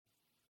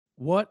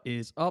What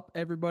is up,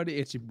 everybody?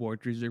 It's your boy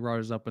Drizzy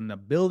Rogers up in the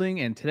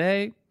building, and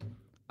today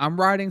I'm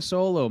riding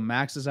solo.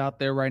 Max is out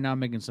there right now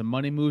making some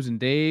money moves, and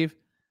Dave,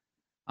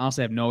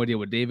 honestly, I have no idea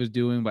what Dave is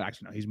doing, but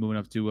actually, no, he's moving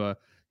up to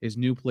his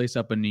new place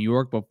up in New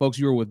York. But folks,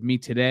 you are with me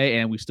today,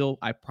 and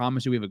I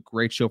promise you, we have a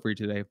great show for you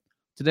today.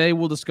 Today,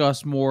 we'll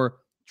discuss more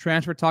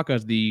transfer talk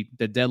as the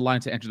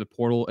deadline to enter the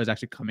portal is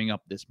actually coming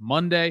up this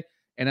Monday,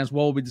 and as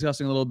well, we'll be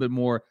discussing a little bit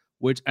more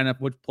which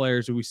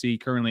players do we see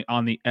currently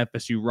on the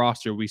FSU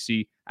roster we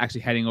see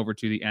actually heading over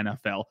to the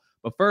NFL.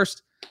 But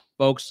first,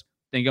 folks,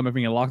 thank you for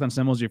being a Locked On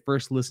Seminoles, your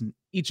first listen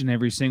each and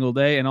every single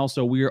day. And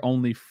also, we are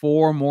only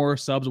 4 more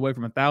subs away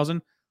from 1,000.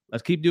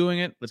 Let's keep doing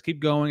it. Let's keep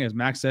going, as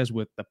Max says,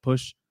 with the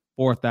push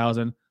for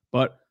 1,000.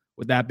 But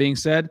with that being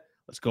said,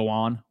 let's go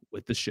on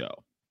with the show.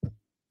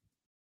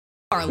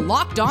 Are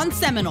Locked On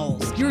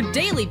Seminoles, your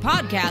daily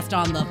podcast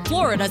on the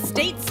Florida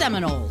State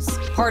Seminoles,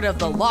 part of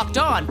the Locked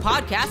On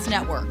Podcast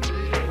Network.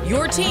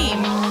 Your team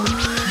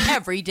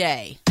every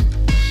day.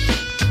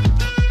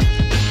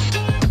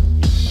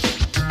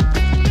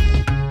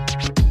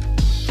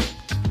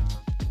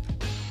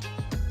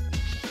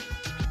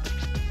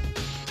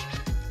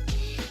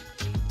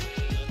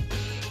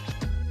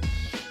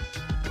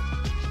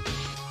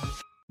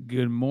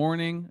 Good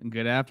morning,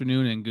 good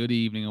afternoon, and good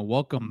evening, and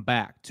welcome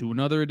back to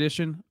another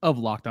edition of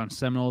Locked On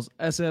Seminoles.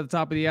 As I said at the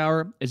top of the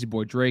hour, it's your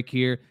boy Drake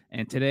here,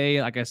 and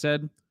today, like I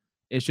said,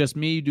 it's just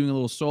me doing a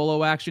little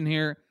solo action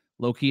here.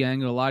 Low-key, I ain't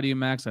gonna lie to you,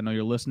 Max. I know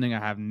you're listening. I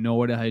have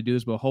no idea how to do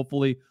this, but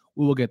hopefully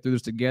we will get through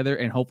this together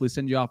and hopefully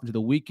send you off into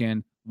the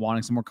weekend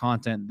wanting some more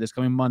content this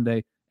coming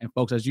Monday. And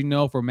folks, as you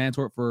know, for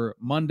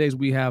Mondays,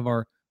 we have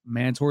our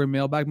mandatory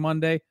mailbag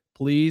Monday.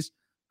 Please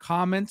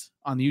comment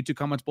on the YouTube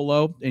comments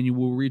below, and you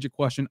will read your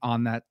question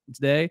on that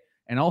today.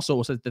 And also,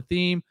 we'll set the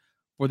theme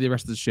for the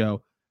rest of the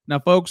show. Now,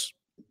 folks,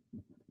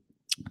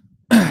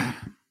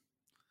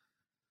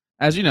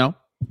 as you know,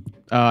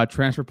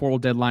 transfer portal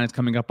deadline is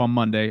coming up on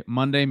Monday.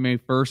 Monday, May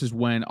 1st is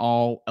when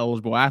all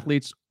eligible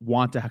athletes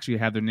want to actually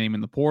have their name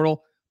in the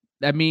portal.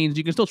 That means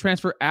you can still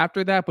transfer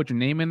after that, put your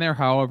name in there.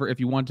 However,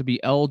 if you want to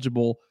be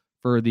eligible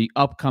for the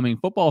upcoming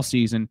football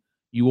season,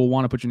 you will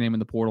want to put your name in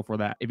the portal for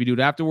that. If you do it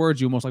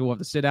afterwards, you most likely will have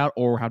to sit out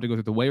or have to go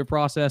through the waiver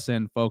process.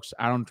 And folks,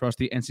 I don't trust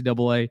the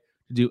NCAA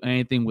to do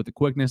anything with the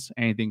quickness,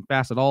 anything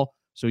fast at all.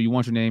 So you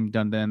want your name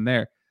done then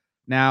there.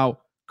 Now,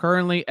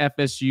 currently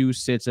FSU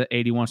sits at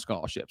 81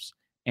 scholarships.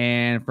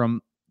 And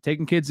from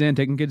taking kids in,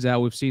 taking kids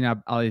out, we've seen,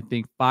 I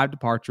think, 5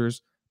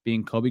 departures,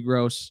 being Kobe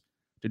Gross,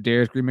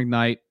 Darius Green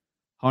McKnight,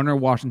 Hunter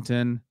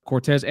Washington,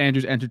 Cortez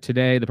Andrews entered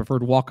today, the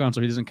preferred walk-on,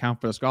 so he doesn't count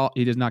for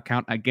he does not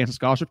count against the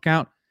scholarship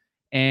count.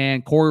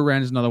 And Corey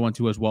Wren is another one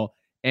too as well.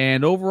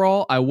 And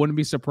overall, I wouldn't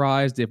be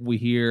surprised if we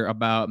hear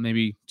about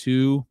maybe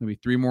 2, maybe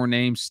 3 more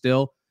names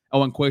still.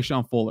 Oh, and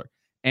Quayshawn Fuller.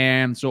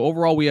 And so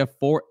overall, we have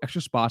 4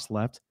 extra spots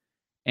left.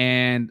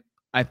 And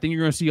I think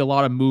you're going to see a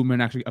lot of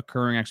movement actually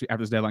occurring after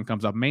this deadline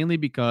comes up, mainly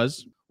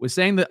because we're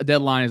saying the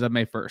deadline is on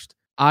May 1st.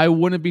 I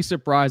wouldn't be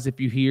surprised if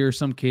you hear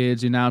some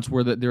kids announce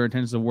their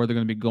intentions of where they're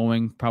going to be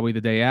going probably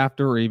the day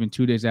after or even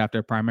 2 days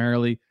after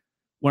primarily.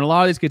 When a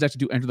lot of these kids actually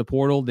do enter the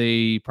portal,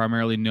 they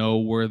primarily know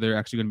where they're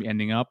actually going to be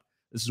ending up.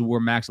 This is where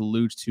Max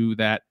alludes to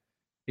that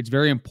it's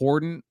very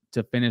important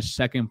to finish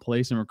second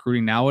place in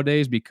recruiting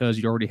nowadays because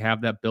you already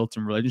have that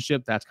built-in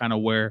relationship. That's kind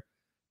of where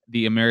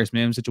the Amarius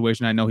Mims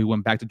situation, I know he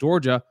went back to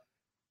Georgia.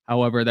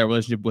 However, that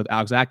relationship with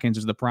Alex Atkins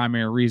is the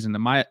primary reason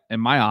in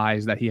my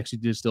eyes that he actually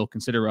did still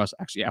consider us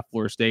actually at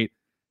Florida State,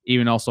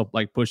 even also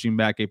like pushing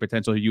back a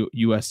potential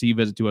USC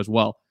visit to as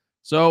well.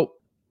 So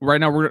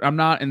right now we're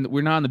not in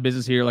the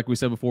business here, like we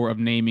said before, of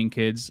naming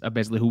kids,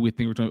 basically who we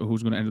think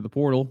who's going to enter the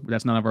portal.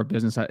 That's none of our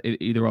business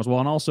either as well.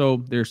 And also,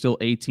 they're still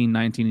 18,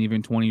 19,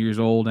 even 20 years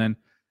old. And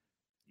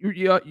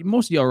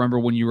most of y'all remember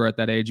when you were at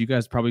that age, you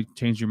guys probably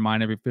changed your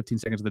mind every 15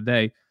 seconds of the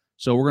day.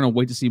 So we're going to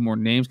wait to see more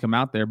names come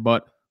out there.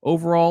 But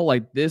overall,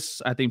 like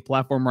this, I think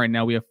platform right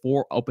now, we have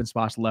 4 open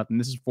spots left. And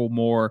this is for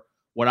more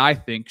what I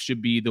think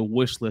should be the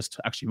wish list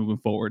actually moving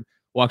forward.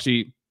 Well,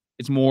 actually,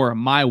 it's more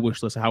my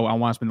wish list of how I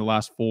want to spend the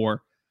last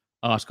 4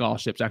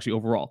 scholarships actually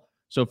overall.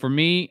 So for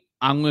me,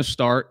 I'm going to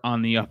start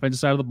on the offensive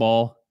side of the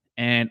ball.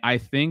 And I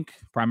think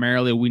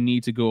primarily we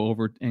need to go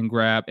over and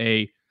grab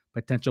a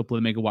potential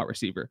playmaker wide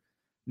receiver.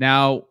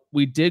 Now,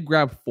 we did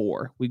grab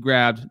 4. We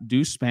grabbed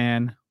Deuce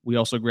Spann. We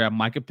also grabbed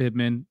Micah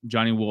Pittman,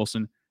 Johnny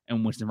Wilson,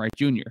 and Winston Wright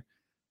Jr.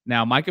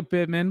 Now, Micah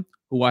Pittman,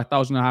 who I thought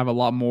was going to have a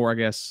lot more,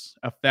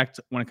 effect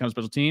when it comes to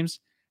special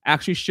teams,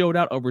 actually showed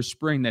out over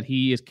spring that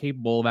he is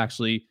capable of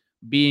actually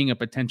being a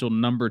potential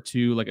number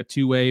 2, like a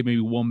 2A,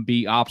 maybe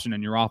 1B option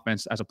in your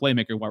offense as a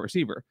playmaker wide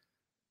receiver.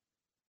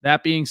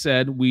 That being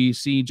said, we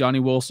see Johnny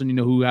Wilson,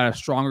 who had a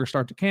stronger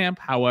start to camp.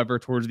 However,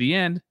 towards the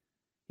end,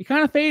 he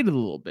kind of faded a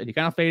little bit.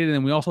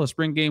 And we also had a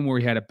spring game where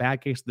he had a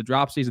bad case of the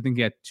dropsies. I think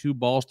he had 2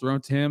 balls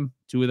thrown to him.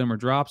 2 of them are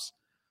drops.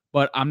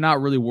 But I'm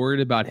not really worried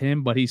about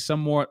him, but he's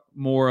somewhat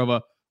more of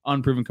a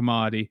unproven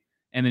commodity.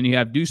 And then you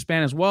have Deuce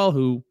Spann as well,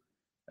 who,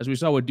 as we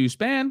saw with Deuce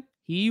Spann,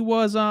 he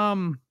was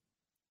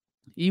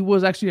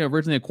actually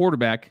originally a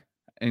quarterback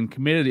and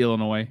committed to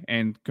Illinois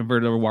and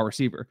converted over wide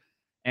receiver.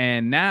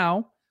 And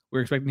now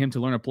we're expecting him to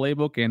learn a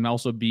playbook and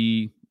also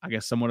be, I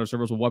guess, somewhat of a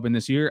serviceable weapon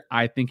this year.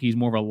 I think he's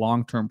more of a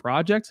long-term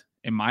project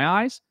in my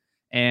eyes.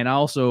 And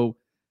also,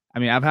 I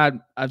mean,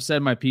 I've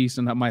said my piece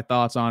and my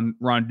thoughts on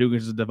Ron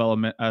Dugan's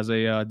development as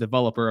a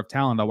developer of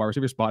talent at wide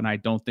receiver spot, and I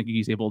don't think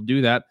he's able to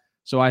do that.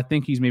 So I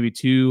think he's maybe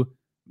 2,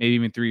 maybe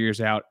even 3 years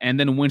out. And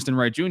then Winston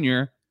Wright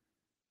Jr.,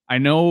 I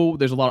know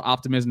there's a lot of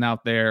optimism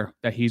out there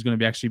that he's going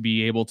to actually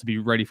be able to be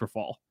ready for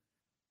fall.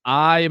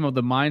 I am of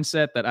the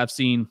mindset that I've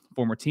seen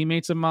former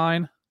teammates of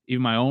mine,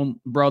 even my own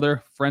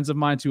brother, friends of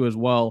mine too as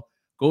well,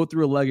 go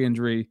through a leg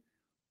injury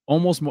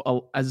almost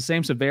as the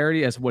same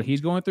severity as what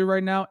he's going through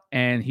right now.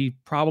 And he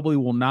probably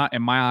will not,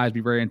 in my eyes,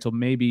 be ready until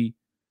maybe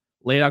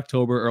late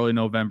October, early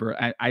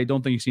November. I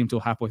don't think you see him until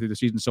halfway through the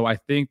season. So I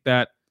think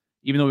that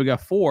even though we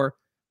got 4,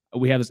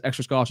 we have this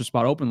extra scholarship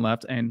spot open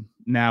left, and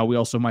now we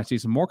also might see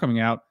some more coming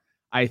out.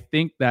 I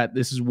think that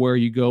this is where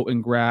you go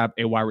and grab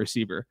a wide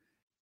receiver.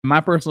 In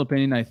my personal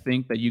opinion, I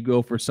think that you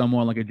go for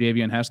someone like a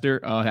Javian Hester.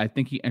 I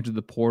think he entered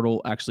the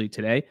portal actually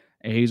today.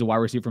 He's a wide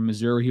receiver from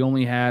Missouri. He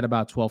only had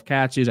about 12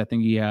 catches. I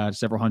think he had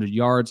several hundred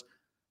yards.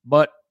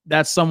 But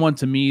that's someone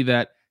to me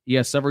that he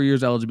has several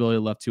years eligibility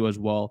left to as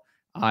well.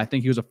 I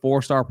think he was a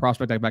 4-star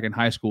prospect back in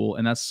high school,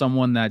 and that's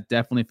someone that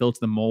definitely fits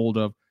the mold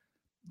of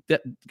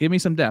give me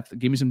some depth.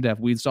 Give me some depth.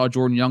 We saw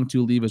Jordan Young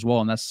too leave as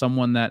well, and that's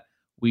someone that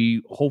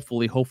we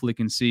hopefully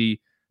can see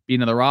be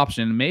another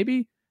option.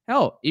 Maybe,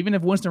 hell, even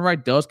if Winston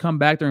Wright does come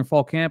back during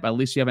fall camp, at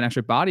least you have an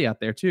extra body out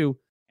there too.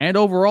 And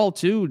overall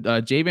too,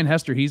 Javian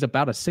Hester, he's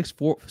about a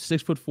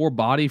 6'4"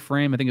 body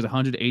frame. I think he's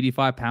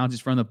 185 pounds. He's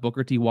from the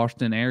Booker T.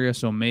 Washington area,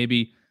 so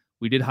maybe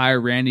we did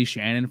hire Randy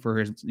Shannon for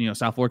his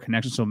South Florida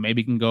connection, so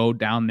maybe he can go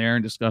down there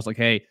and discuss like,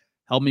 hey,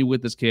 help me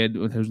with this kid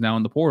who's now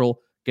in the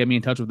portal. Get me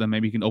in touch with them.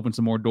 Maybe he can open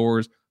some more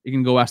doors. You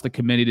can go ask the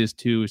committee this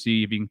too,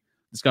 see if you can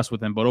discuss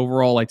with them. But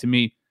overall, like to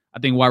me, I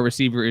think wide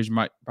receiver is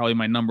probably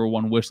my number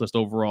one wish list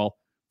overall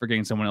for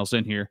getting someone else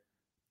in here.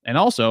 And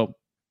also,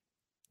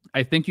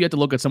 I think you have to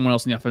look at someone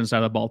else on the offensive side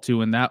of the ball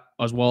too. And that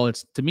as well,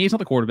 to me, it's not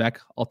the quarterback.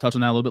 I'll touch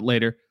on that a little bit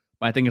later,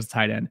 but I think it's the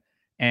tight end.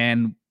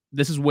 And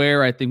this is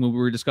where I think when we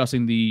were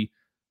discussing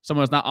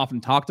someone that's not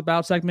often talked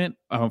about segment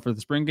for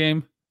the spring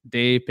game,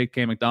 Dave picked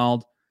Cam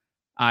McDonald.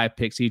 I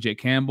picked CJ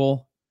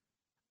Campbell.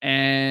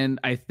 And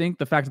I think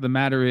the fact of the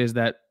matter is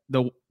that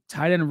the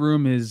tight end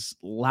room is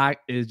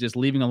just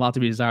leaving a lot to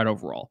be desired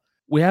overall.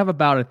 We have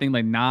about, I think,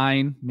 like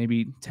 9,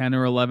 maybe 10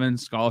 or 11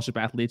 scholarship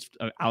athletes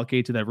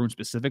allocated to that room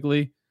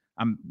specifically.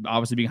 I'm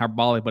obviously being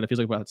hyperbolic, but it feels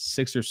like about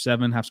 6 or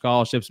 7 have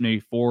scholarships,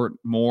 maybe 4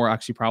 more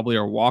actually probably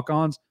are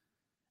walk-ons.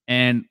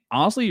 And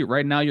honestly,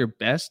 right now, your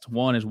best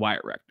one is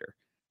Wyatt Rector.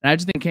 And I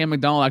just think Cam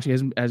McDonald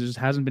actually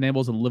hasn't been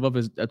able to live up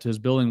to his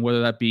billing,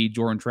 whether that be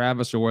Jordan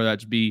Travis or whether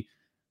that be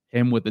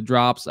him with the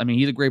drops. I mean,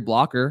 he's a great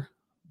blocker,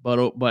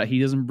 but he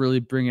doesn't really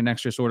bring an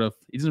extra sort of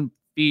he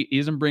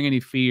doesn't bring any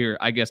fear,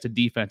 I guess, to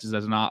defenses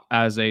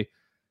as a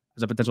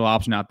potential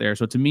option out there.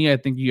 So to me, I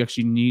think you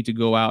actually need to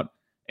go out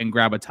and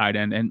grab a tight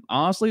end. And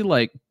honestly,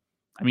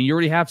 you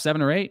already have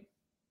 7 or 8.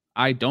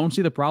 I don't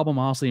see the problem,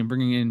 honestly, in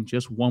bringing in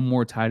just one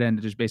more tight end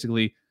to just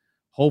basically,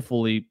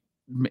 hopefully,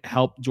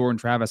 help Jordan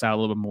Travis out a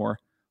little bit more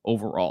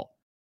overall.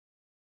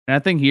 And I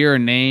think here a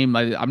name,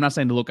 I'm not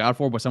saying to look out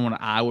for, but someone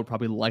I would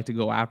probably like to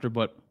go after,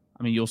 but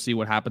I mean, you'll see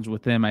what happens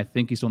with him. I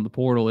think he's still in the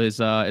portal is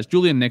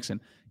Julian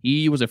Nixon.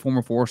 He was a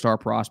former 4-star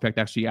prospect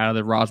actually out of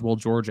the Roswell,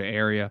 Georgia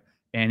area,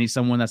 and he's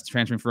someone that's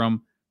transferring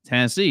from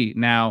Tennessee.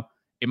 Now,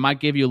 it might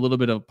give you a little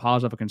bit of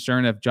pause of a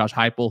concern if Josh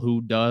Heupel,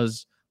 who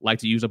does like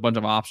to use a bunch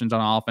of options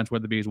on offense,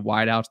 whether it be his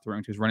wideouts,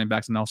 throwing to his running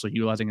backs, and also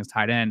utilizing his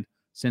tight end,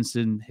 since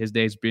in his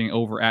days being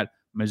over at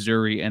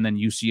Missouri and then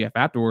UCF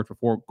afterwards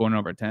before going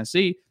over to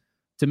Tennessee.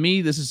 To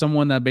me, this is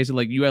someone that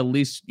basically you at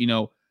least,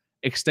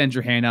 extend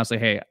your hand out and say,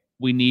 hey,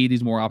 we need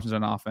these more options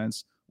on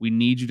offense. We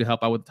need you to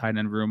help out with the tight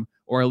end room,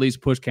 or at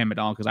least push Cam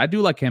McDonald, because I do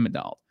like Cam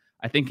McDonald.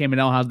 I think Cam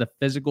McDonald has the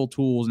physical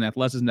tools and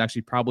athleticism to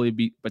actually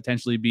probably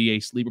potentially be a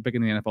sleeper pick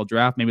in the NFL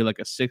draft, maybe like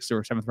a 6th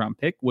or 7th round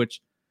pick, which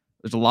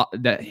there's a lot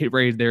that hit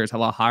rate there is a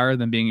lot higher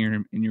than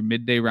being in your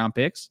midday round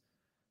picks.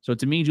 So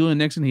to me, Julian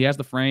Nixon, he has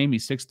the frame.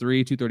 He's 6'3",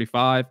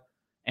 235.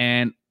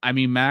 And I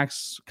mean,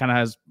 Max kind of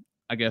has,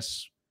 I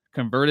guess,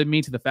 converted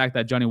me to the fact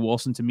that Johnny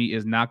Wilson to me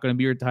is not going to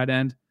be your tight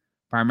end.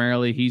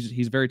 Primarily,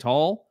 he's very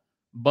tall,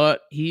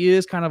 but he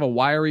is kind of a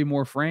wiry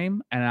more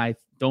frame, and I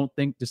don't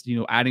think just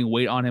adding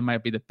weight on him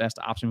might be the best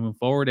option moving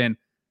forward. And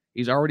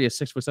he's already a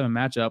 6'7"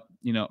 matchup,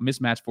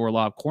 mismatch for a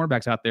lot of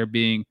cornerbacks out there.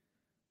 Being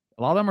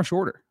a lot of them are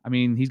shorter. I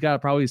mean, he's got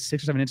probably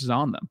 6 or 7 inches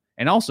on them.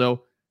 And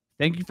also,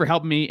 thank you for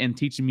helping me and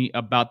teaching me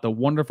about the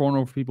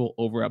wonderful people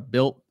over at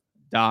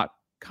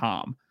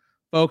Built.com,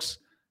 folks.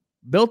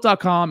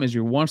 Built.com is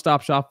your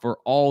one-stop shop for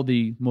all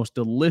the most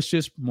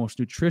delicious, most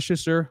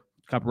nutritious,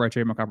 copyright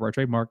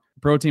trademark,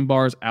 protein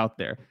bars out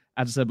there.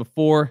 As I said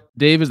before,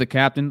 Dave is the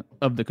captain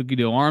of the Cookie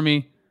Dough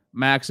Army.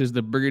 Max is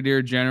the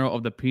brigadier general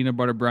of the Peanut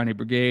Butter Brownie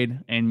Brigade.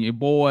 And your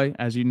boy,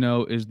 as you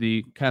know, is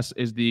the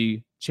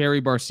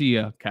Cherry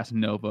Barcia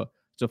Casanova.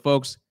 So,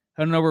 folks,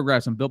 head on over and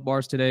grab some Built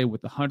Bars today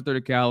with 130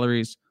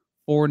 calories,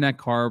 4 net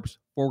carbs,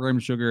 4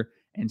 grams of sugar,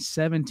 and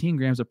 17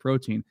 grams of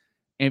protein.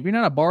 And if you're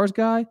not a bars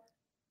guy,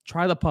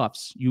 try the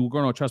puffs. You're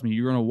going to trust me.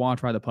 You're going to want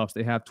to try the puffs.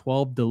 They have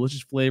 12 delicious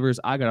flavors.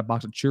 I got a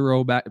box of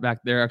churro back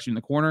there actually in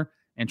the corner.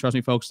 And trust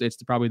me, folks,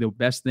 it's probably the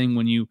best thing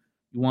when you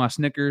want a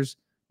Snickers,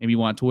 maybe you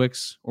want a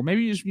Twix, or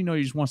maybe you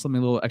just want something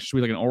a little extra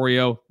sweet like an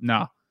Oreo.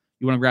 Nah,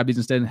 you want to grab these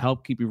instead and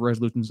help keep your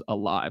resolutions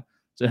alive.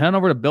 So head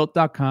over to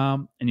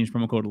built.com and use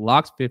promo code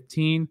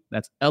LOCKED15.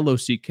 That's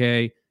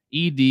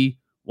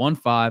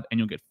LOCKED15, and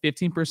you'll get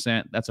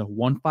 15%. That's a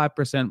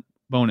 15%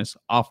 bonus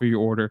off of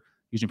your order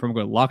using promo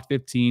code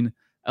LOCKED15,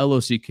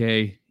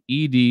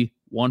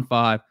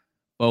 LOCKED15.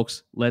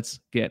 Folks, let's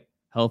get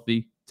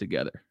healthy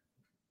together.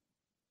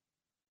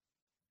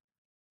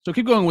 So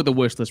keep going with the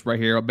wish list right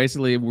here.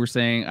 Basically, we're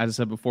saying, as I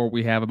said before,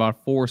 we have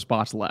about 4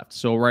 spots left.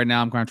 So right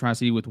now, I'm kind of trying to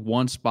see with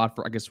one spot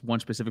for, I guess, one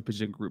specific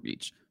position group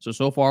each.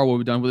 So far, what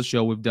we've done with the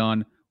show, we've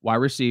done wide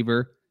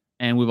receiver,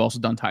 and we've also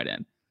done tight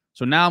end.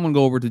 So now I'm going to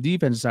go over to the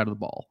defensive side of the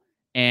ball.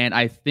 And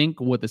I think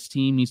what this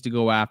team needs to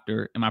go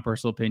after, in my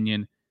personal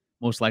opinion,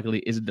 most likely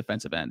is a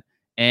defensive end.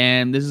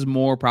 And this is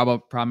more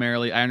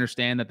primarily, I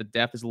understand that the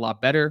depth is a lot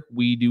better.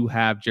 We do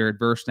have Jared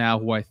Verse now,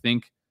 who I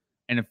think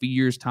in a few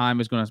years' time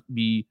is going to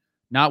be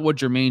not what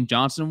Jermaine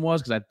Johnson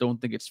was, because I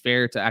don't think it's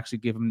fair to actually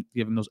give him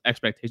those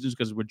expectations,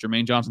 because what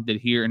Jermaine Johnson did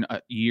here in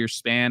a year's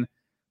span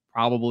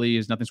probably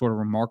is nothing sort of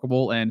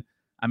remarkable. And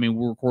I mean,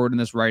 we're recording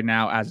this right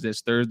now as it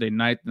is Thursday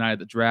night, the night of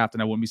the draft,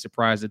 and I wouldn't be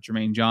surprised that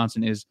Jermaine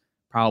Johnson is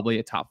probably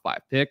a top 5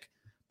 pick.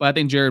 But I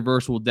think Jared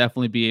Verse will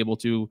definitely be able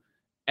to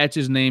etch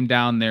his name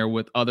down there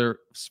with other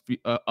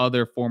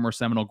former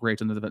Seminole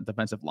greats on the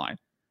defensive line.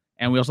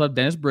 And we also have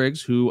Dennis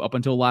Briggs, who up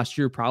until last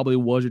year probably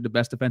was the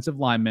best defensive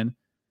lineman.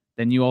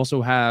 Then you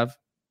also have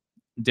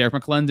Derek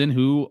McClendon,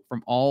 who,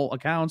 from all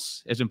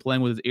accounts, has been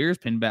playing with his ears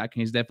pinned back,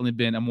 and he's definitely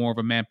been more of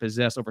a man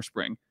possessed over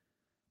spring.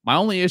 My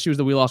only issue is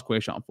that we lost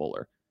Quayshawn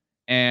Fuller.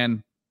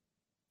 And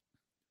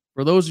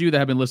for those of you that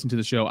have been listening to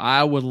the show,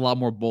 I was a lot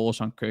more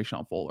bullish on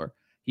Quayshawn Fuller.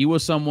 He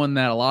was someone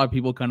that a lot of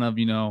people kind of,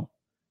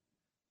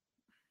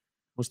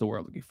 what's the word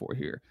I'm looking for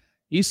here?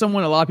 He's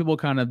someone a lot of people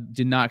kind of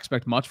did not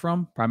expect much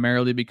from,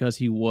 primarily because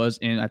he was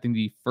in, I think,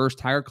 the first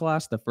hire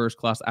class, the first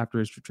class after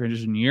his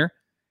transition year.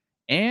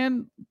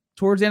 And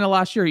towards the end of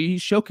last year, he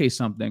showcased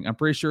something. I'm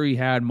pretty sure he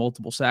had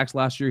multiple sacks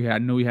last year. I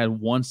know he had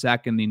 1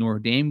 sack in the Notre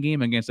Dame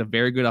game against a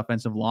very good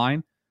offensive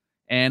line.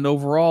 And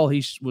overall,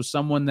 he was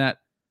someone that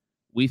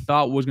we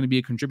thought was going to be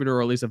a contributor,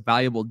 or at least a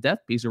valuable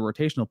depth piece or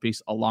rotational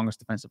piece along his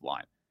defensive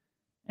line.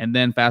 And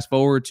then fast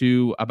forward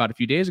to about a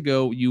few days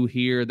ago, you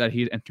hear that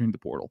he's entering the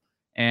portal.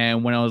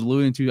 And when I was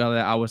alluding to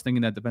that, I was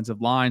thinking that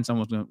defensive line,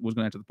 someone was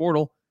going to enter the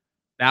portal.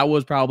 That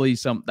was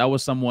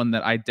someone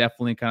that I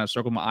definitely kind of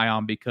circled my eye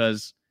on,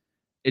 because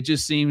it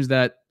just seems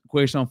that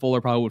Quayshawn Fuller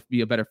probably would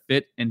be a better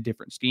fit in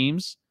different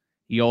schemes.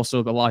 A lot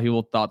of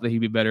people thought that he'd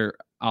be a better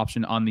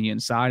option on the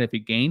inside if he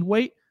gained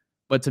weight.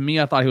 But to me,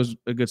 I thought he was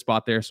a good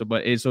spot there. So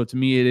to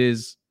me,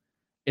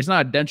 it's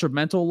not a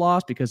detrimental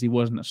loss because he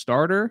wasn't a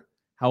starter.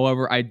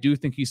 However, I do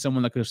think he's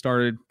someone that could have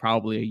started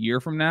probably a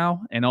year from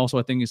now. And also,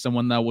 I think he's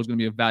someone that was going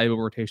to be a valuable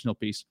rotational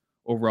piece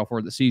overall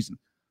for the season.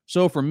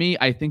 So for me,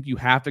 I think you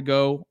have to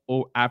go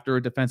after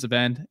a defensive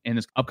end in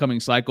this upcoming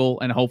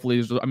cycle. And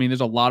hopefully,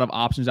 there's a lot of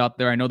options out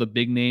there. I know the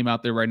big name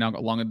out there right now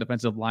along the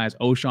defensive line is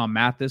O'Shawn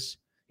Mathis.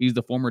 He's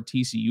the former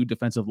TCU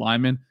defensive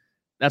lineman.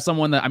 That's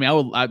someone that,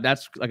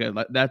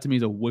 that to me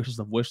is a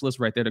wish list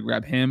right there to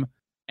grab him.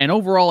 And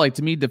overall,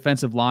 to me,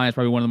 defensive line is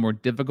probably one of the more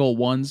difficult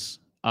ones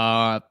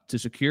to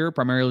secure,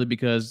 primarily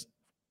because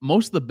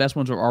most of the best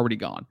ones are already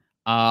gone.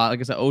 Like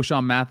I said,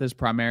 O'Shawn Mathis,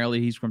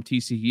 primarily, he's from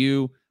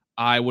TCU.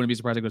 I wouldn't be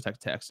surprised if it goes to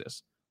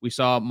Texas. We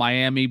saw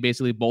Miami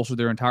basically bolster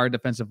their entire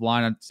defensive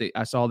line.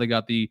 I saw they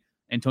got the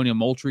Antonio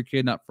Moultrie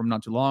kid from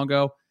not too long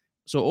ago.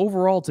 So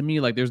overall, to me,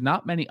 there's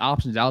not many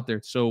options out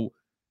there. So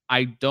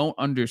I don't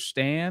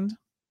understand.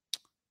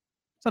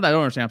 It's not that I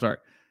don't understand. I'm sorry.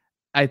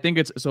 I think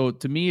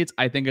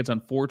it's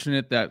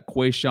unfortunate that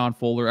Quayshawn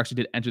Fuller actually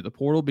did enter the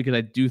portal, because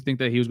I do think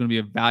that he was going to be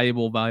a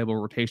valuable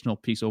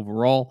rotational piece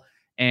overall.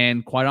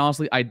 And quite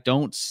honestly, I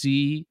don't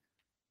see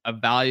a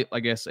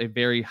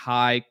very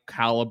high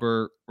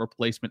caliber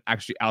replacement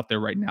actually out there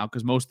right now,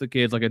 because most of the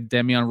kids, like a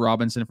Demian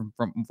Robinson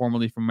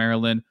formerly from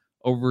Maryland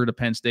over to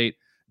Penn State,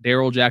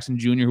 Daryl Jackson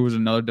Jr., who was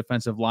another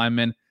defensive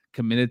lineman,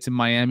 committed to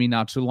Miami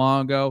not too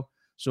long ago.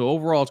 So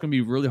overall, it's going to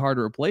be really hard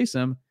to replace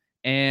him.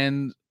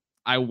 And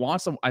I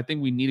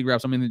think we need to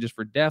grab something just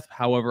for depth.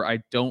 However, I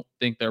don't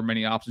think there are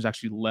many options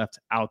actually left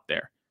out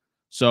there.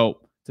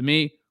 So to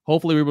me,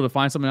 hopefully we're able to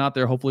find something out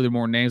there. Hopefully there are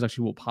more names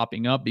actually will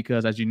popping up,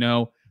 because as you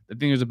know, I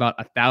think there's about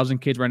 1,000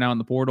 kids right now in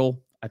the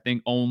portal. I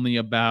think only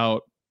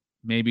about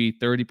maybe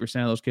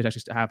 30% of those kids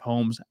actually have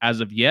homes as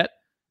of yet,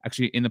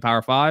 actually in the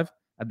Power 5.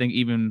 I think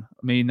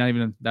maybe not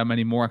even that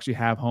many more actually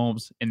have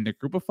homes in the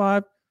Group of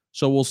 5.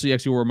 So we'll see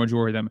actually where a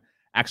majority of them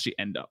actually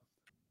end up.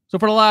 So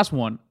for the last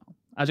one,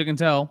 as you can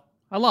tell,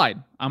 I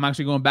lied. I'm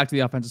actually going back to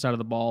the offensive side of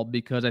the ball,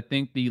 because I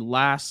think the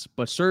last,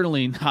 but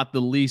certainly not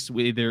the least,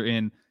 either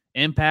in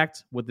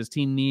impact, what this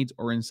team needs,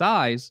 or in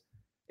size,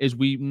 is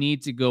we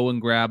need to go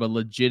and grab a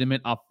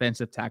legitimate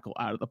offensive tackle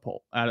out of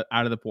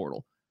the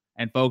portal.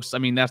 And folks, I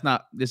mean,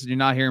 you're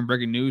not hearing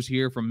breaking news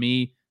here from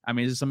me. I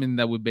mean, this is something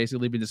that we've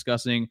basically been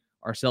discussing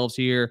ourselves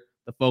here.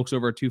 The folks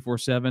over at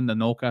 247, the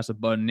Nolecast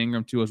of Bud and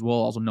Ingram too as well,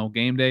 also No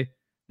Game Day,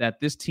 that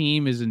this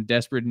team is in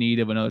desperate need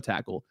of another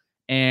tackle.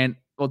 And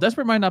well,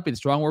 desperate might not be the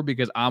strong word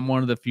because I'm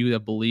one of the few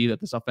that believe that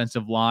this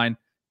offensive line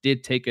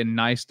did take a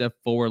nice step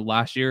forward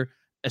last year,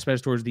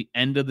 especially towards the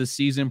end of the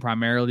season,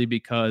 primarily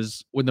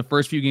because in the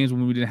first few games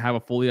when we didn't have a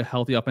fully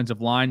healthy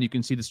offensive line, you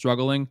can see the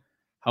struggling.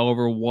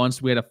 However,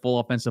 once we had a full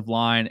offensive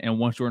line and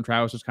once Jordan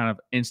Travis was kind of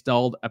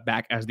installed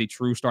back as the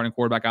true starting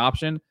quarterback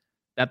option,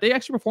 that they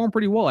actually performed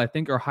pretty well. I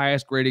think our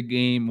highest graded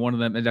game, one of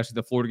them is actually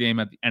the Florida game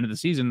at the end of the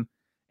season.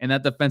 And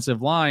that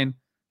defensive line,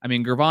 I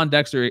mean, Gervon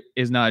Dexter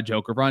is not a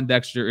joke. Gervon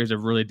Dexter is a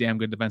really damn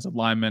good defensive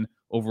lineman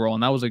overall.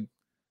 And that was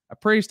a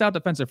pretty stout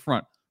defensive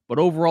front. But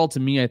overall, to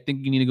me, I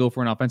think you need to go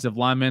for an offensive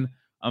lineman.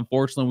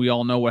 Unfortunately, we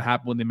all know what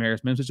happened with the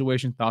Marius Mims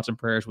situation. Thoughts and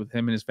prayers with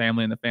him and his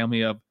family and the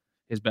family of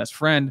his best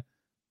friend.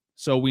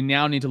 So we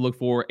now need to look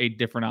for a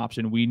different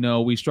option. We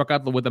know we struck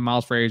out with the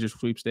Miles Frazier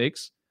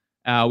sweepstakes.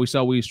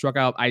 We struck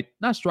out,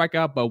 not strike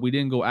out, but we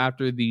didn't go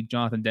after the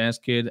Jonathan Dennis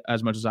kid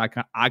as much as I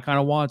kind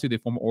of wanted to, the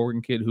former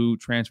Oregon kid who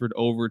transferred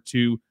over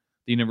to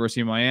the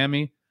University of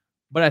Miami.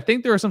 But I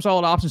think there are some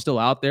solid options still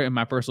out there, in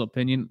my personal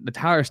opinion. The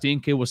Tyler Steen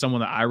kid was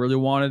someone that I really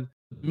wanted.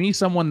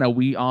 Someone that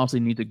we honestly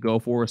need to go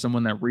for is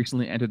someone that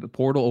recently entered the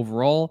portal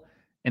overall,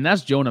 and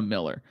that's Jonah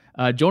Miller.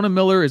 Jonah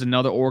Miller is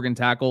another Oregon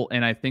tackle,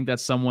 and I think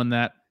that's someone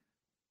that,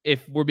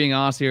 if we're being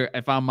honest here,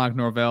 if I'm Mike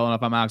Norvell and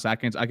if I'm Alex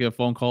Atkins, I get a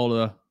phone call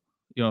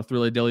to,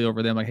 Thriller Dilly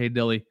over them, like, hey,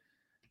 Dilly,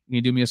 can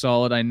you do me a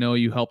solid? I know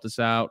you helped us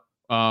out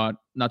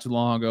not too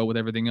long ago with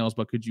everything else,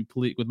 but could you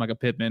please, with Micah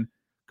Pittman,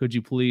 could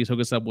you please hook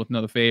us up with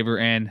another favor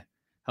and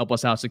help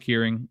us out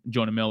securing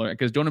Jonah Miller?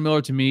 Because Jonah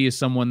Miller, to me, is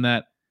someone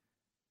that,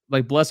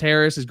 like, Bless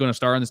Harris is going to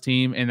start on this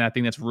team, and I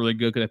think that's really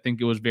good because I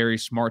think it was very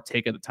smart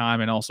take at the time,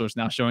 and also it's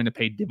now showing to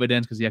pay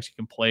dividends because he actually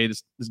can play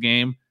this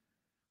game.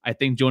 I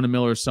think Jonah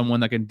Miller is someone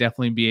that can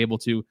definitely be able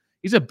to.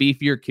 He's a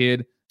beefier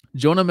kid.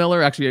 Jonah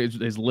Miller actually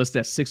is listed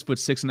at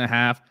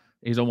 6'6.5".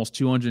 He's almost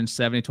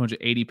 270,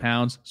 280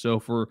 pounds. So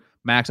for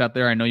Max out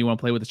there, I know you want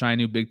to play with the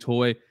shiny new big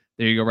toy.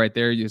 There you go, right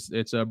there.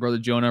 It's brother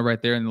Jonah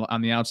right there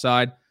on the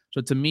outside.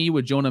 So to me,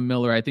 with Jonah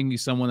Miller, I think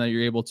he's someone that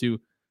you're able to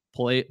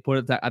put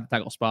at the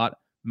tackle spot.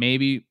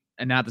 Maybe,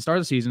 and not at the start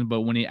of the season,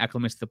 but when he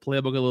acclimates to the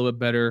playbook a little bit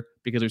better,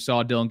 because we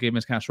saw Dylan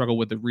Gibbons kind of struggle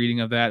with the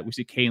reading of that. We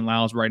see Caden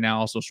Lyles right now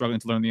also struggling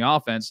to learn the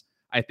offense.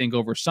 I think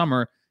over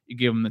summer, you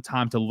give him the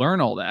time to learn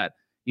all that.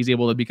 He's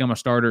able to become a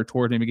starter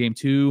towards maybe game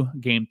 2,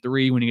 game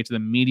 3, when you get to the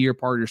meatier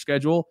part of your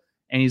schedule.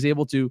 And he's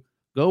able to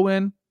go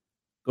to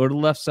the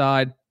left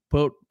side,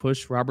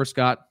 push Robert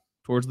Scott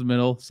towards the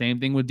middle. Same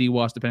thing with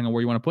DWAS, depending on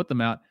where you want to put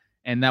them out.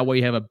 And that way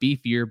you have a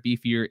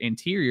beefier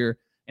interior,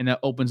 and that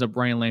opens up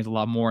running lanes a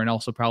lot more and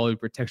also probably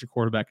protects your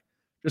quarterback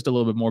just a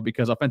little bit more,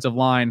 because offensive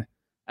line,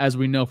 as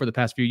we know for the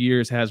past few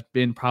years, has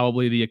been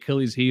probably the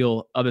Achilles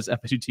heel of this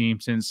FSU team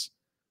since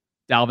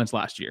Dalvin's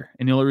last year.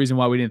 And the only reason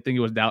why we didn't think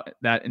it was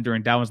that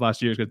during Dalvin's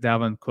last year is because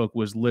Dalvin Cook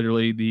was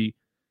literally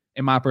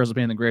in my personal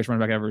opinion, the greatest running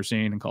back I've ever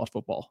seen in college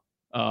football,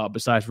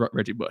 besides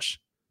Reggie Bush,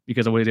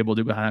 because of what he's able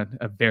to do behind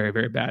a very,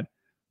 very bad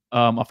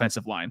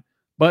offensive line.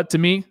 But to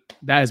me,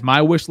 that is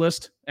my wish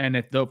list. And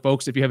if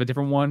you have a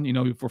different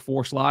one, for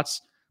 4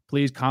 slots,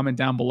 please comment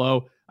down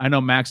below. I know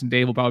Max and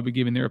Dave will probably be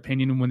giving their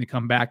opinion when they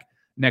come back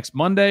next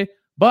Monday.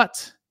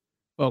 But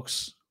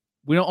folks,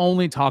 we don't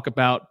only talk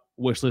about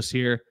wish lists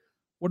here.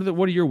 What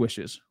are your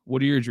wishes?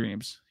 What are your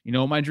dreams? You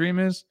know what my dream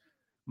is?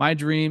 My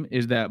dream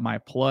is that my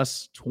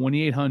plus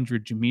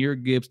 2,800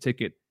 Jahmyr Gibbs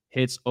ticket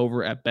hits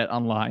over at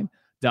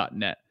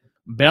betonline.net.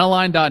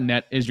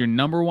 BetOnline.net is your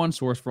number one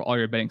source for all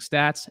your betting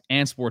stats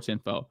and sports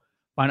info.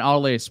 Find all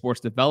the latest sports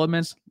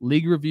developments,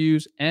 league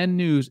reviews, and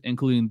news,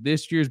 including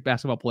this year's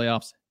basketball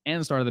playoffs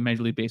and the start of the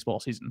Major League Baseball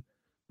season.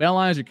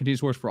 BetOnline is your continued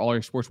source for all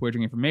your sports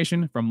wagering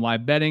information, from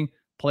live betting,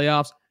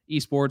 playoffs,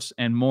 esports,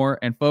 and more.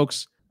 And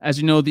folks, as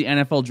you know, the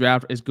NFL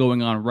draft is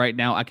going on right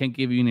now. I can't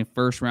give you any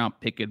first-round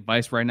pick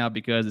advice right now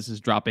because this is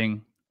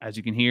dropping, as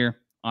you can hear,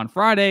 on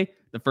Friday.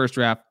 The first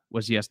round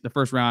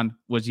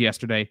was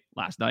yesterday,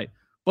 last night.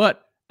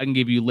 But I can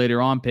give you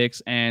later on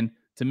picks. And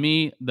to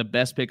me, the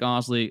best pick,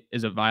 honestly,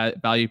 is a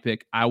value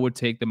pick. I would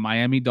take the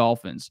Miami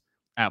Dolphins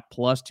at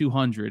plus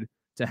 200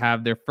 to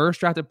have their first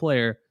drafted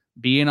player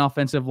be an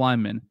offensive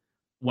lineman.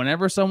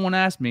 Whenever someone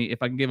asks me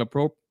if I can give a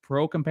pro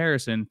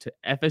comparison to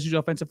FSU's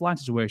offensive line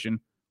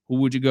situation, who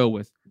would you go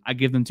with? I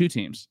give them 2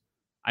 teams.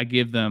 I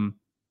give them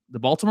the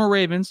Baltimore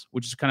Ravens,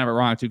 which is kind of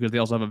ironic too because they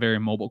also have a very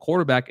mobile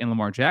quarterback in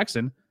Lamar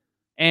Jackson,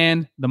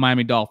 and the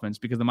Miami Dolphins,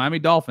 because the Miami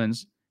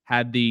Dolphins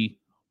had the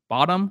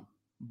bottom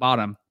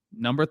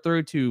number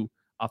 32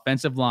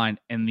 offensive line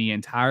in the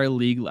entire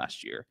league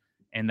last year.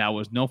 And that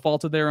was no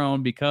fault of their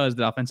own because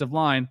the offensive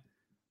line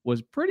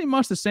was pretty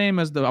much the same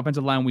as the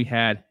offensive line we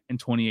had in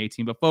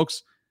 2018. But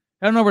folks,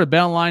 head on over to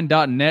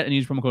betonline.net and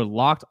use promo code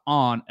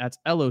LOCKEDON. That's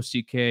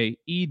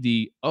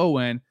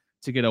LOCKEDON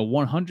to get a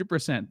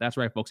 100%. That's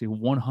right, folks, a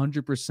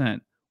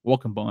 100%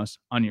 welcome bonus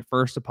on your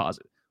first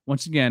deposit.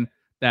 Once again,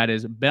 that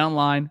is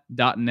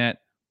betonline.net,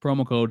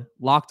 promo code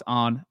locked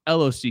on,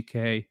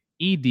 LOCKEDON,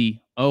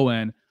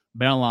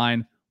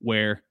 BetOnline,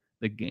 where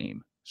the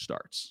game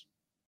starts.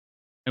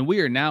 And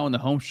we are now in the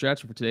home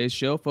stretch for today's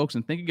show, folks.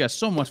 And thank you guys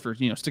so much for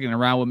sticking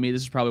around with me.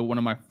 This is probably one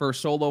of my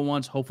first solo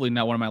ones. Hopefully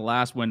not one of my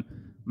last when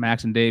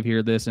Max and Dave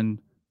hear this and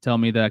tell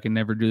me that I can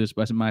never do this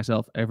by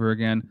myself ever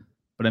again.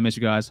 But I miss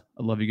you guys.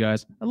 I love you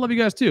guys. I love you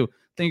guys too.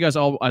 Thank you guys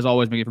all, as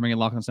always, for making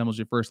Locked On Seminoles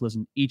your first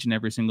listen each and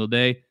every single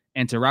day.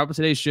 And to wrap up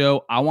today's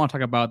show, I want to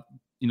talk about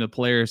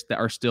players that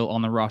are still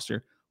on the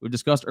roster. We've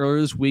discussed earlier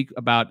this week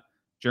about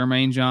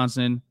Jermaine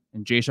Johnson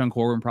and Jashaun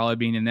Corbin probably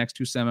being the next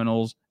two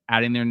Seminoles,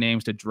 adding their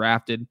names to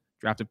drafted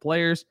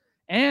players.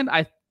 And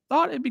I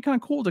thought it'd be kind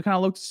of cool to kind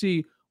of look to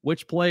see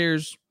which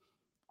players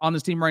on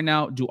this team right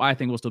now do I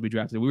think will still be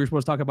drafted. We were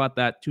supposed to talk about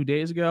that 2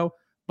 days ago,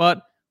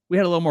 but we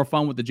had a little more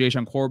fun with the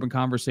Jashaun Corbin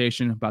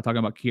conversation about talking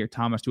about Keir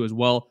Thomas too as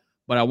well.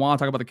 But I want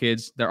to talk about the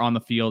kids that are on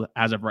the field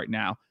as of right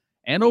now.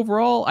 And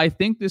overall, I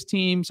think this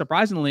team,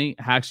 surprisingly,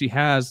 actually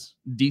has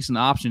decent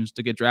options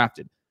to get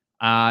drafted.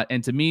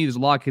 And to me, there's a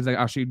lot of kids that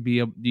actually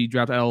be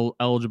draft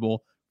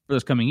eligible for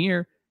this coming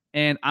year.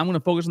 And I'm going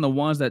to focus on the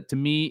ones that, to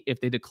me, if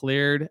they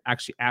declared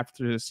actually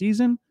after the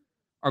season,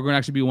 are going to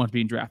actually be ones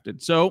being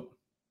drafted. So,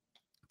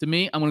 to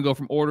me, I'm going to go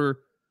from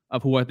order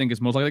of who I think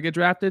is most likely to get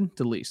drafted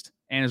to least.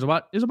 And there's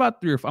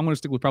about three or four. I'm going to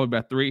stick with probably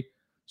about three.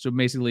 So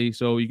basically,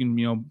 you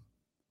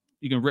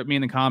can rip me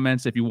in the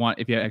comments if you want.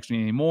 If you have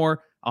actually any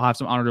more, I'll have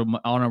some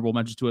honorable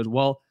mentions too as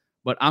well.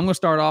 But I'm going to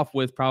start off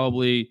with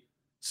probably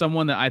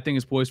someone that I think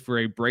is poised for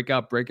a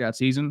breakout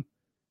season,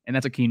 and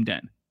that's Akeem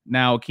Dent.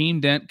 Now,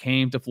 Akeem Dent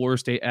came to Florida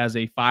State as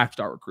a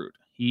 5-star recruit.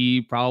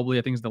 He probably,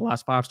 I think, is the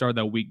last 5-star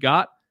that we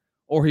got,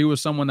 or he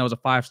was someone that was a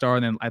 5-star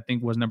and then I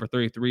think was number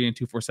 33 and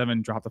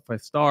 247 dropped the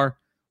 5th star,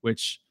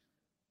 which,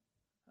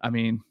 I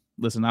mean,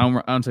 listen, I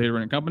don't say to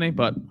run a company,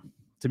 but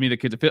to me, the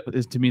kid's a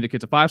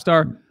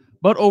 5-star.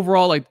 But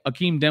overall, like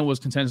Akeem Dent was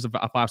consensus of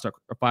a 5-star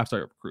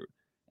recruit.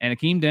 And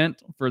Akeem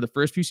Dent, for the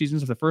first few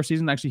seasons, the first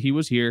season actually he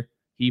was here,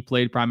 he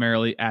played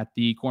primarily at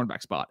the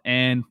cornerback spot.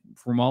 And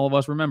from all of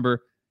us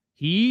remember,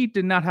 he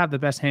did not have the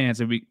best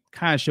hands, and we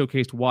kind of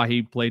showcased why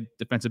he played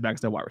defensive back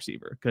instead of wide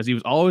receiver, because he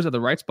was always at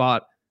the right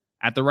spot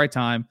at the right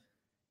time,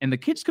 and the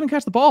kid just couldn't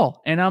catch the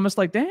ball. And I'm just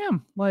like,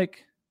 damn,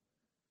 like,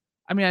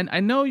 I mean, I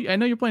know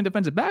you're playing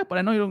defensive back, but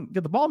I know you don't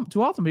get the ball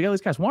too often, but you got to at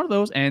least catch one of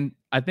those. And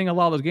I think a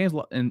lot of those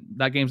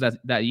games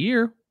that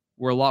year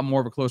were a lot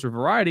more of a closer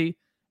variety.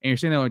 And you're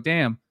sitting there like,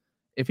 damn,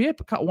 if he had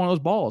caught one of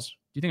those balls, do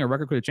you think our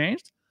record could have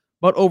changed?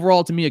 But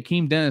overall, to me,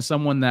 Akeem Dent is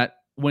someone that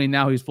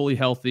now he's fully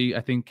healthy, I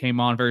think came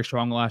on very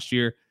strong last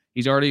year.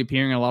 He's already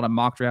appearing in a lot of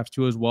mock drafts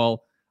too as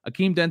well.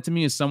 Akeem Dent to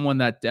me is someone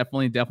that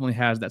definitely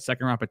has that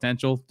second round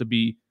potential to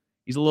be.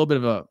 He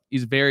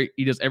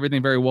does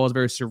everything very well. He's a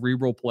very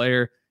cerebral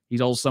player.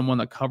 He's also someone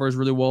that covers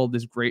really well.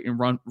 This great in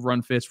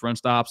run fits, run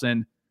stops,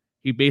 and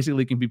he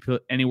basically can be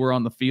put anywhere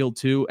on the field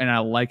too. And I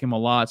like him a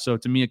lot. So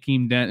to me,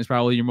 Akeem Dent is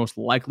probably your most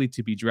likely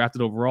to be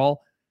drafted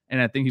overall.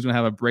 And I think he's going to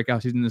have a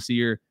breakout season this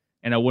year.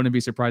 And I wouldn't be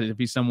surprised if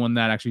he's someone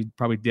that actually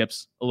probably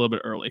dips a little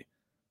bit early.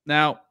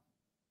 Now,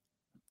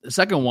 the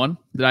second one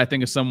that I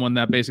think is someone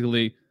that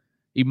basically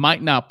he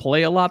might not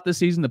play a lot this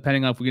season,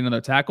 depending on if we get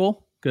another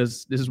tackle,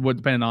 because this is what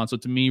depending on. So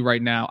to me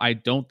right now, I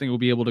don't think we'll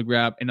be able to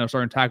grab another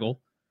starting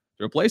tackle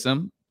to replace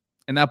him.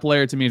 And that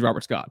player to me is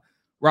Robert Scott.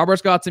 Robert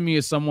Scott to me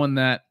is someone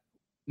that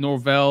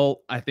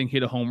Norvell, I think,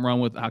 hit a home run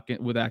with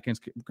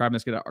Atkins grabbing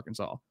this kid at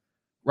Arkansas.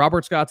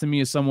 Robert Scott to me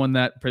is someone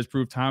that has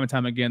proved time and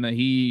time again that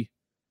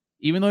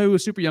even though he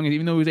was super young,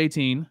 even though he was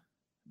 18,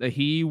 that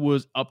he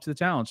was up to the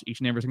challenge each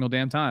and every single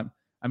damn time.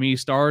 I mean, he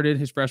started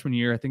his freshman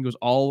year. I think it was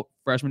all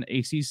freshman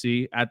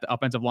ACC at the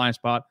offensive line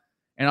spot.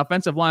 And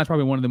offensive line is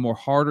probably one of the more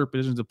harder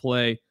positions to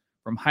play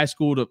from high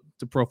school to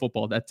pro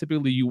football. That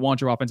typically you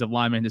want your offensive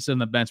lineman to sit on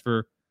the bench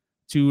for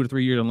 2 to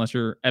 3 years, unless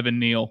you're Evan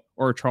Neal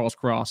or Charles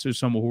Cross, who's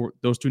someone who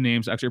those two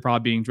names actually are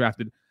probably being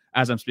drafted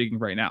as I'm speaking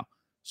right now.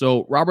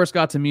 So Robert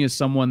Scott to me is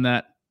someone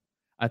that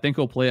I think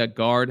he'll play at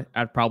guard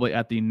at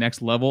the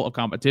next level of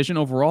competition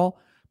overall,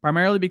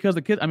 primarily because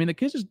the kid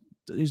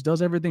just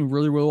does everything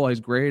really, really well. He's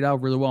graded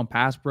out really well in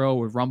pass pro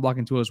with run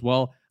blocking too as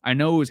well. I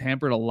know he was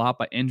hampered a lot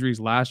by injuries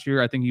last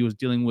year. I think he was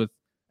dealing with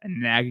a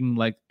nagging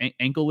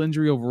ankle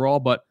injury overall,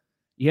 but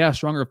he had a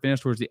stronger finish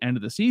towards the end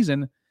of the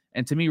season.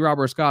 And to me,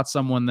 Robert Scott's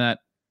someone that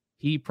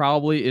he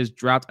probably is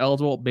draft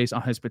eligible based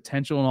on his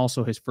potential and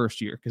also his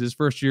first year, because his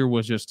first year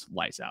was just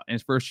lights out. And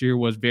his first year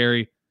was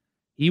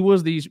he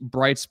was the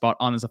bright spot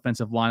on this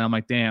offensive line. I'm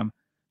like, damn,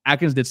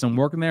 Atkins did some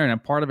work in there.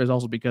 And part of it is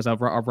also because of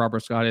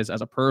Robert Scott is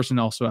as a person,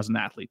 also as an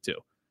athlete too.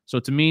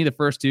 So to me, the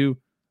first two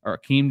are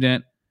Akeem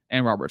Dent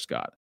and Robert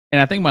Scott. And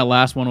I think my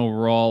last one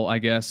overall, I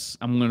guess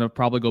I'm going to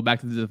probably go back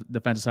to the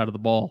defensive side of the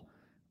ball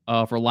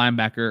for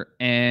linebacker.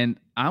 And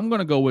I'm going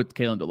to go with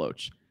Kalen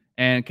DeLoach.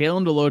 And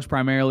Kalen DeLoach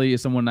primarily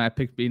is someone that I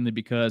picked mainly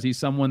because he's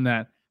someone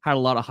that had a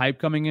lot of hype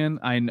coming in.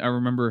 I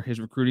remember his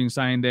recruiting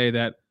signing day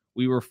that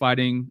we were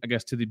fighting, I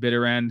guess, to the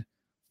bitter end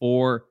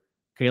for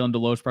Kalen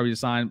DeLoach probably to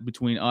sign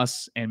between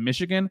us and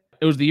Michigan.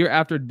 It was the year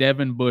after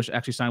Devin Bush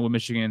actually signed with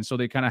Michigan. So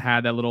they kind of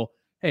had that little,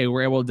 hey,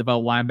 we're able to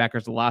develop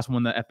linebackers. The last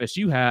one that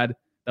FSU had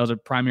that that was a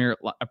premier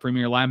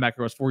linebacker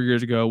was 4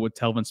 years ago with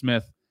Telvin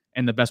Smith,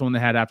 and the best one they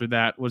had after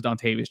that was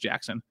Dontavius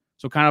Jackson.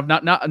 So kind of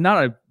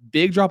not a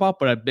big drop off,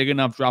 but a big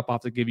enough drop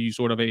off to give you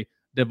sort of a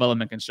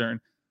development concern.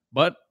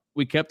 But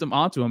we kept him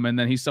onto him, and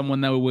then he's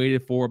someone that we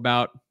waited for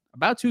about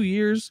 2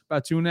 years,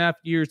 about 2.5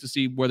 years to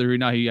see whether or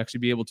not he actually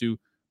be able to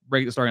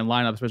break the starting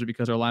lineup, especially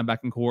because our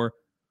linebacking core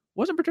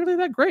wasn't particularly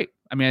that great.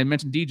 I mean, I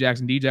mentioned D-Jax,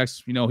 and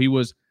D-Jax, he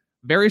was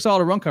very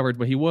solid run coverage,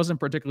 but he wasn't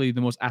particularly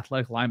the most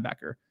athletic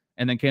linebacker.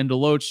 And then Ken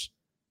DeLoach,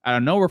 out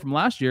of nowhere from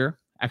last year,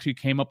 actually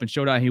came up and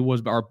showed out he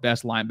was our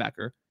best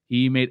linebacker.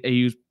 He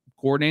was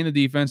coordinating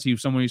the defense. He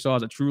was someone you saw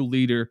as a true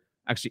leader,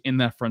 actually in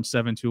that front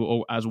seven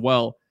too as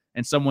well,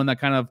 and someone that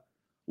kind of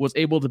was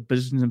able to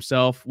position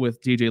himself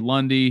with DJ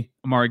Lundy,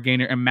 Amari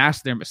Gaynor, and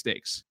mask their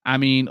mistakes. I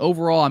mean,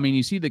 overall,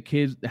 you see the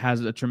kid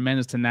has a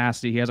tremendous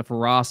tenacity. He has a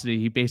ferocity.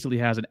 He basically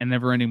has a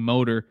never-ending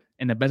motor.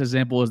 And the best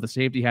example is the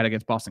safety he had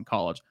against Boston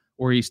College,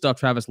 where he stuffed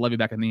Travis Levy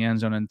back in the end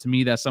zone. And to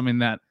me, that's something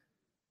that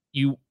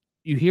you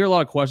hear a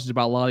lot of questions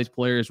about a lot of these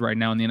players right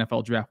now in the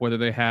NFL draft, whether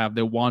they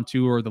want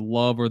to, or the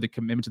love or the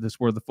commitment to the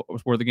sport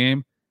of the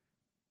game.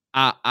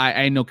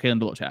 I know Kalen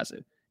DeLoach has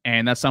it.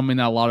 And that's something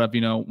that a lot of,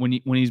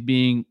 when he's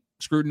being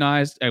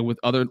scrutinized with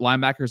other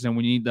linebackers, and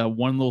we need the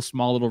one little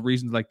small little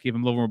reason to give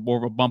him a little more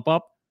of a bump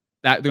up,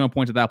 that they're going to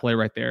point to that play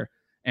right there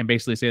and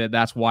basically say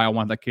that's why I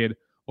want that kid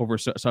over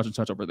such and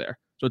such over there.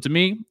 So to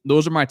me,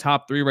 those are my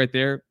top three right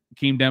there.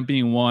 Keem Dent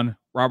being 1,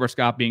 Robert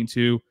Scott being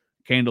 2,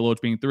 Kane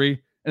DeLoach being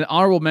 3. And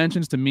honorable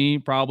mentions to me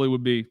probably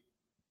would be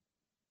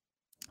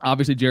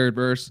obviously Jared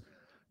Verse.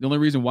 The only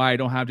reason why I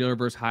don't have Jared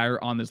Verse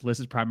higher on this list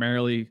is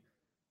primarily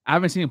I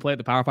haven't seen him play at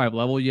the Power 5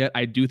 level yet.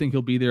 I do think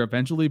he'll be there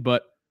eventually,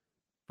 but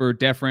for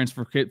deference,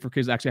 for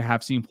kids that actually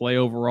have seen play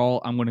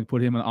overall, I'm going to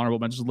put him on the honorable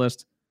mentions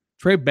list.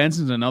 Trey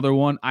Benson's another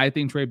one. I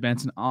think Trey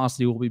Benson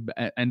honestly will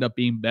end up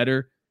being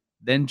better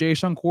than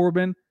Jashaun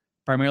Corbin,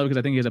 primarily because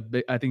I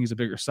think he's a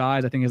bigger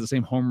size. I think he has the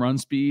same home run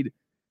speed,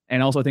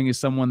 and also I think he's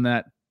someone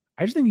that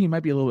I just think he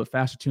might be a little bit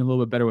faster too, and a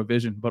little bit better with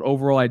vision. But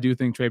overall, I do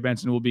think Trey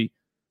Benson's going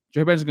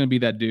to be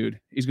that dude.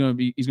 He's going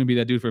to be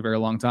that dude for a very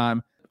long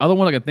time. Other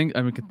one I could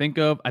think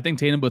of, I think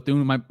Tatum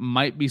Bethune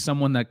might be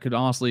someone that could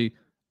honestly.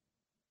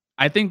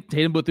 I think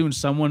Tatum Bethune's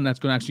someone that's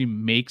going to actually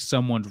make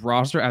someone's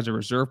roster as a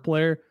reserve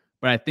player,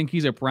 but I think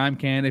he's a prime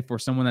candidate for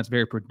someone that's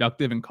very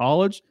productive in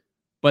college,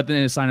 but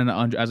then is signed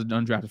as an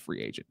undrafted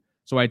free agent.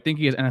 So I think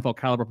he has NFL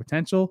caliber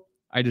potential.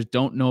 I just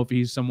don't know if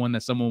he's someone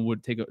that someone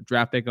would take a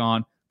draft pick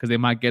on because they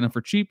might get him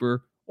for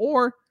cheaper,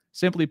 or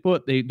simply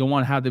put, they don't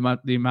want to have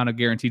the amount of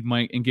guaranteed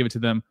money and give it to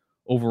them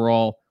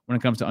overall when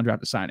it comes to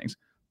undrafted signings.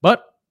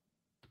 But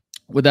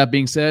with that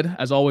being said,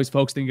 as always,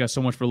 folks, thank you guys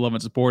so much for love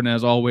and support. And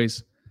as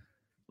always,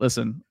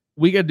 listen,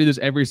 we get to do this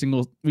every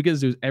single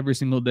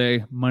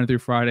day, Monday through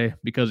Friday,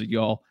 because of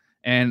y'all.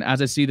 And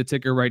as I see the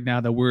ticker right now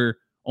that we're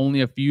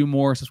only a few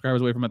more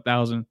subscribers away from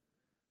 1,000,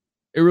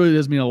 it really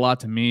does mean a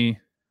lot to me.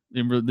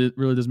 It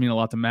really does mean a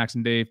lot to Max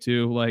and Dave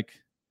too. Like,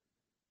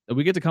 that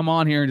we get to come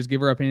on here and just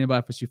give our opinion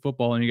about FSU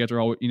football, and you guys are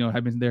all,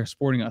 have been there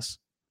supporting us.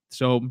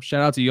 So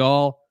shout out to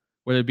y'all,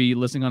 whether it be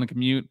listening on the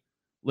commute,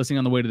 listening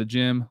on the way to the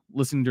gym,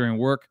 listening during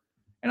work.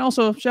 And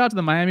also shout out to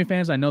the Miami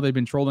fans. I know they've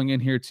been trolling in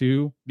here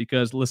too,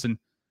 because listen,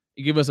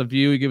 you give us a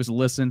view, you give us a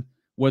listen,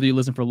 whether you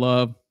listen for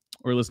love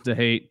or listen to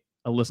hate,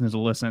 a listen is a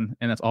listen.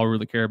 And that's all we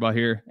really care about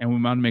here. And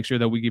we want to make sure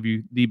that we give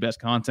you the best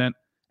content.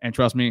 And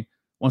trust me,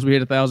 once we hit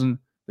 1,000,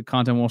 the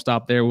content won't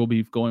stop there. We'll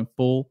be going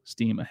full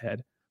steam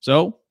ahead.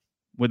 So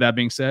with that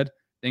being said,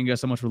 thank you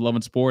guys so much for love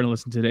and support and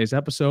listening to today's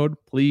episode.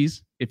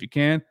 Please, if you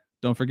can,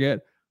 don't forget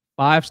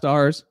 5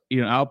 stars,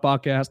 either Out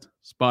Podcast,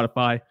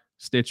 Spotify,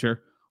 Stitcher,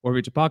 or wherever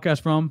you get your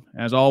podcast from.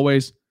 As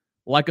always,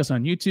 like us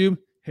on YouTube,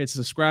 hit the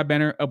subscribe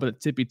banner up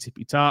at the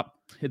tippy top,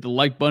 hit the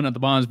like button at the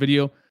bottom of this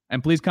video,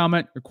 and please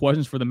comment your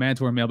questions for the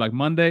Mandatory Mailbag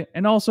Monday.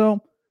 And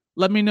also,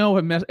 let me know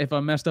if I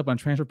messed up on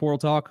transfer portal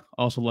talk.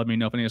 Also, let me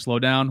know if I need to slow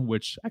down,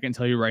 which I can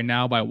tell you right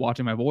now by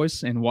watching my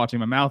voice and watching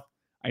my mouth.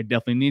 I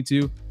definitely need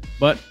to.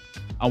 But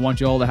I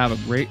want you all to have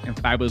a great and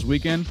fabulous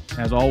weekend.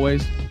 As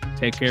always,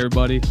 take care,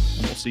 everybody,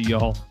 and we'll see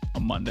y'all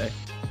on Monday.